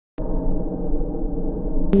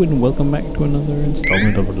And welcome back to another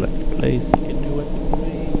installment of Let's Play Second to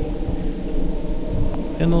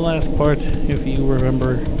In the last part, if you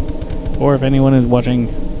remember, or if anyone is watching,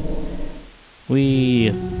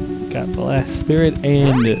 we got the last spirit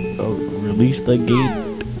and released the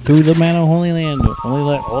gate to the Man of Holy Land. Only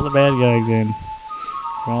let all the bad guys in.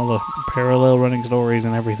 From all the parallel running stories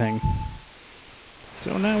and everything.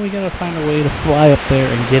 So now we gotta find a way to fly up there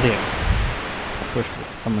and get in. First, we'll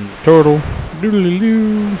summon the turtle.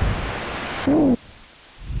 Doodly-doo.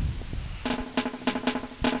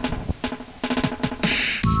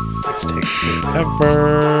 Let's take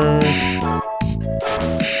forever.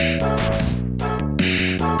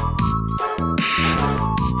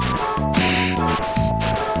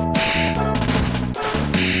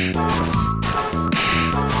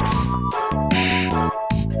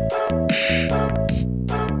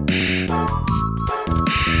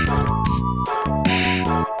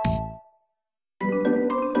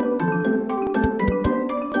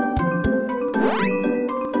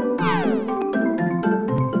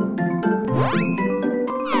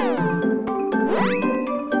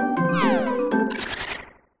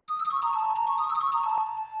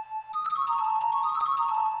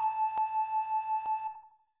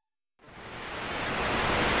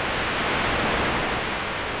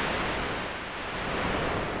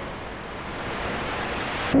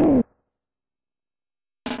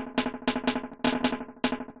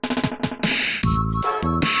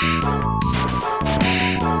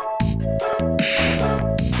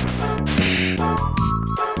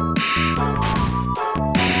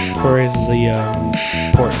 Where is the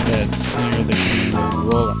port that's near the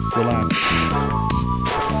Roland?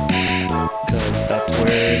 Because that's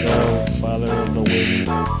where the father of the wind,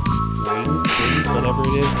 whatever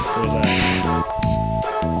it is, resides.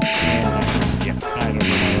 And yeah, I don't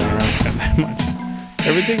remember around that much.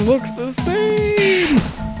 Everything looks the same!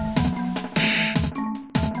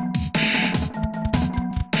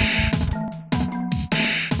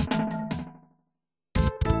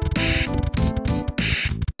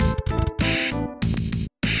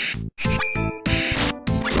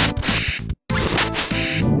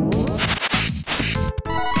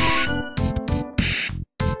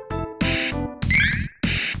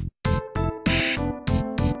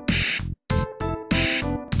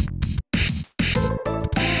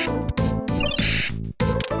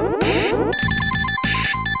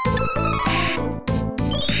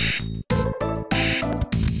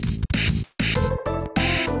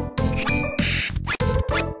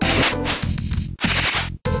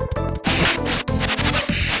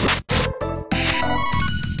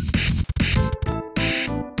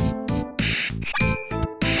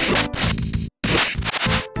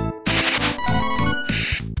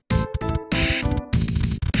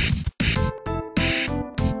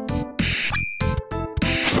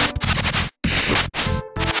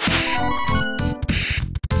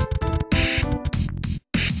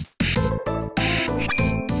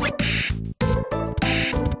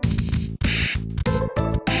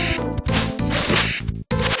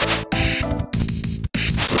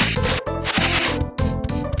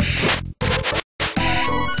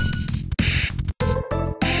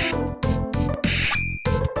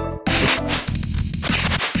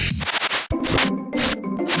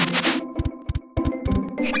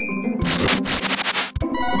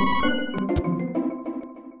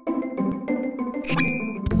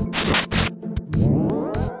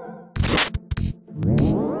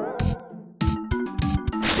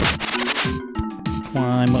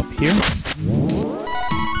 Climb up here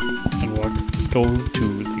and go to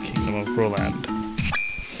the Kingdom of Roland.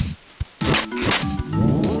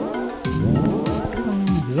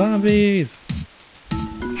 Zombies!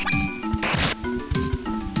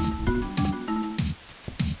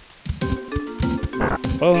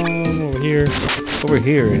 Over here. Over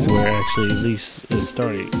here is where actually at least the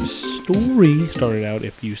story started out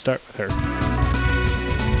if you start with her.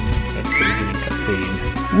 That's the beginning cutscene.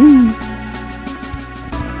 Woo!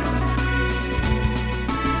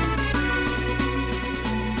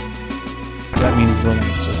 That means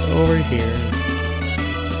Roland's just over here.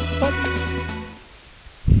 What?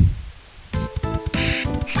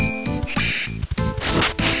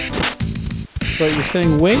 But you're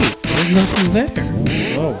saying, wait, there's nothing there.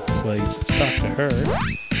 Oh, well, you just talk to her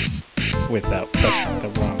without pressing the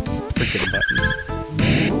wrong freaking button.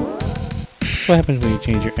 What happens when you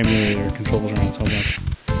change your emulator controls around so much?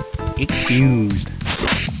 It's fused.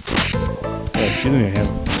 But you don't have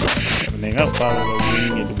everything up, follow the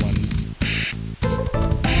winged one.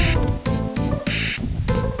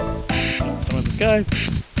 Some of the guys,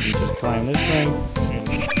 you just climb this thing.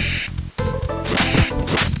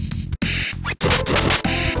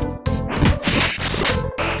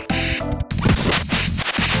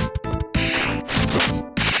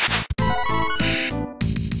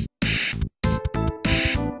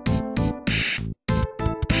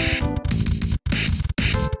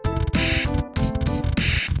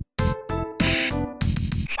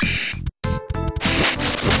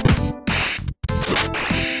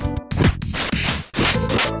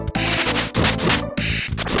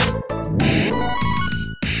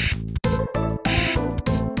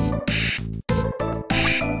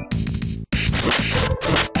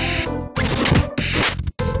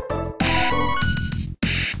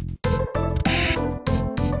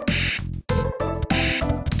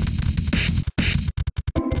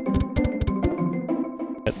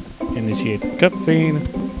 initiate cutscene.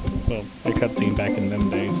 Well, a cutscene back in them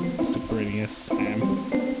days. Super NES time.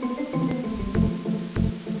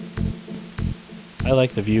 I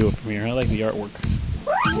like the view from here. I like the artwork.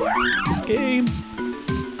 Game.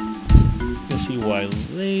 You'll see why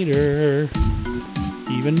later.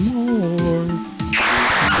 Even more.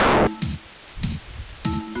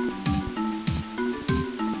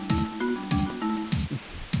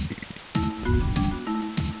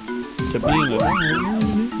 To being a...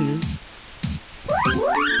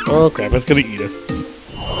 Oh crap, it's gonna eat us.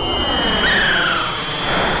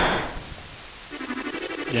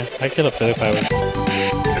 Yeah, I'd get upset if I was cute,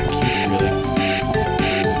 really.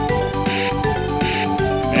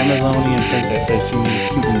 Amazonian princess says she needs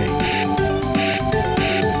cute name.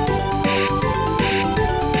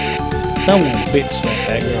 Someone bitch slap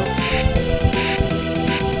that girl.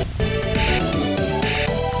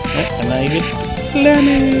 Oh, and now you get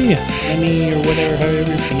Lemmy! Lemmy, or whatever,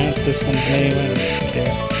 however you pronounce this one's name, I don't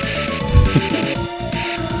care.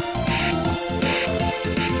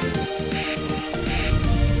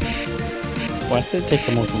 Why did it take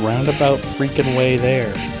the most roundabout freaking way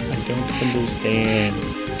there? I don't understand.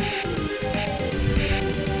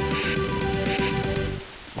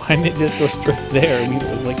 Why didn't it just go straight there? I mean, it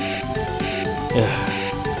was like... Ugh.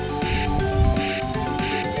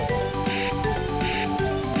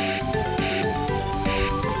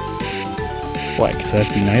 Why, because it has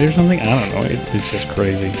to be night or something? I don't know, it's just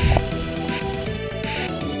crazy.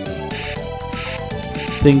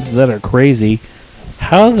 Things that are crazy.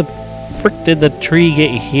 How the frick did the tree get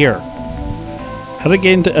here? How did it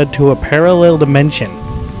get into a parallel dimension?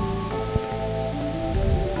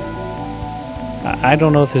 I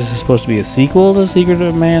don't know if this is supposed to be a sequel to Secret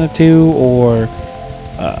of Manitou or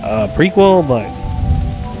a prequel, but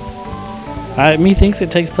methinks it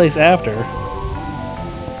takes place after.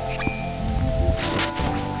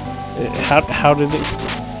 How did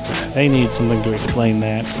it... They need something to explain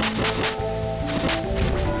that.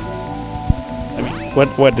 I mean,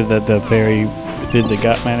 what did the fairy... Did the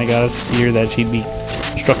man goddess fear that she'd be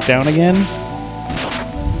struck down again?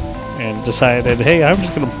 And decided, hey, I'm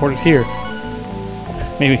just gonna port it here.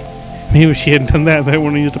 Maybe if she hadn't done that, I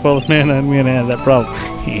wouldn't have used the Polish mana and we hadn't had that problem.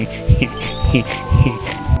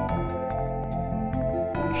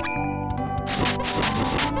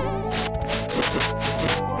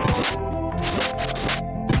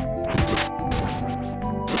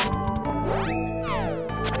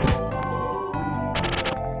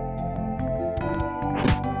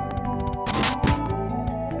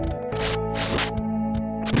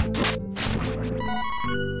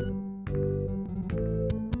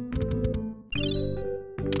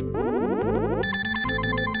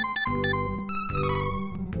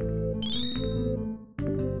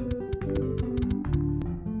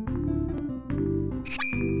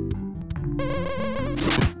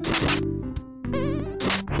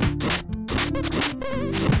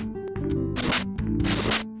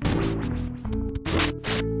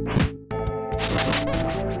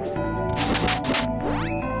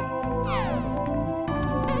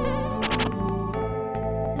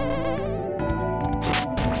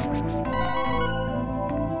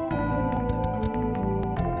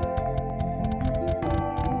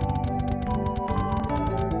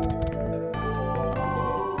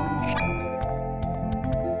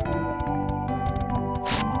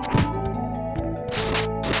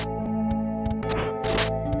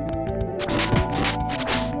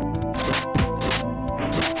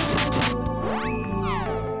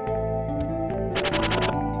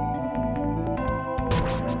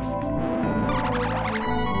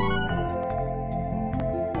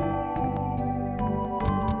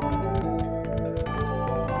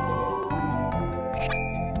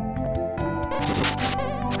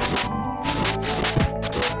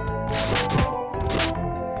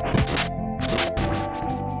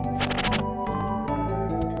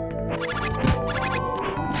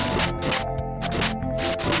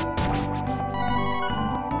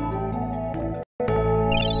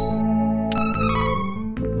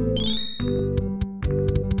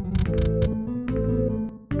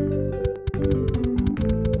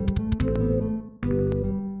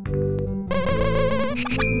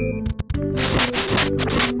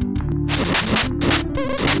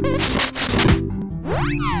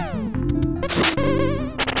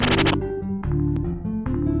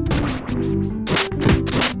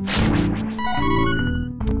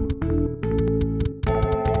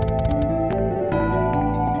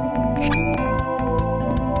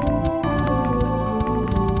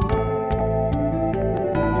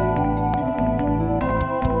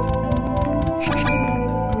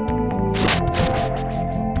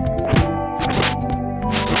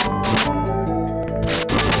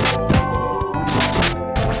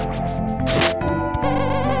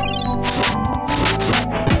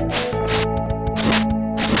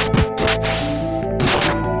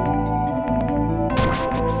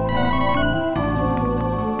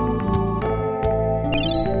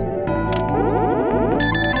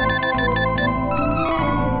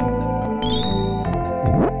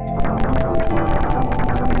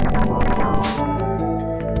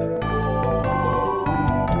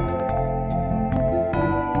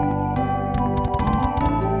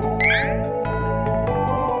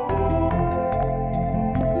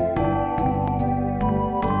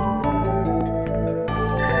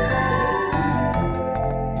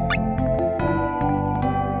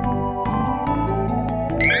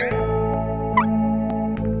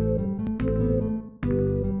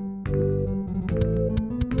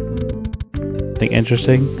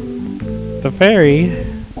 interesting. The fairy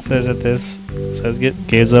says that this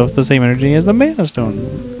gives off the same energy as the mana stone.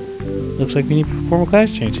 Looks like we need to perform a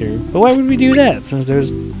class change here. But why would we do that, since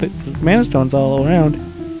there's mana stones all around?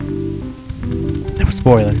 No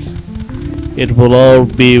spoilers. It will all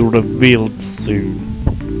be revealed soon.